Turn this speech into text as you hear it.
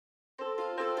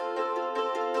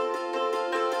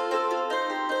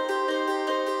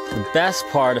The best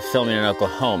part of filming in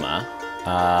Oklahoma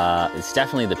is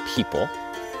definitely the people.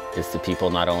 It's the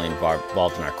people not only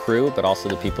involved in our crew, but also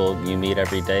the people you meet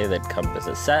every day that come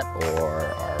visit set or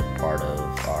are part of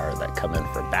that come in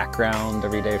for background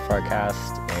every day for our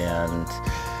cast. And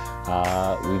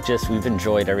we've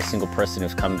enjoyed every single person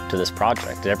who's come to this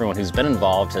project. And everyone who's been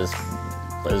involved has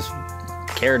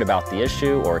cared about the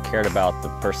issue or cared about the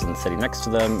person sitting next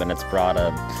to them, and it's brought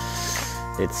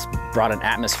an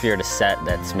atmosphere to set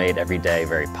that's made every day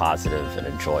very positive and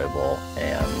enjoyable,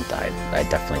 and I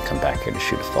definitely come back here to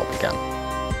shoot a film again.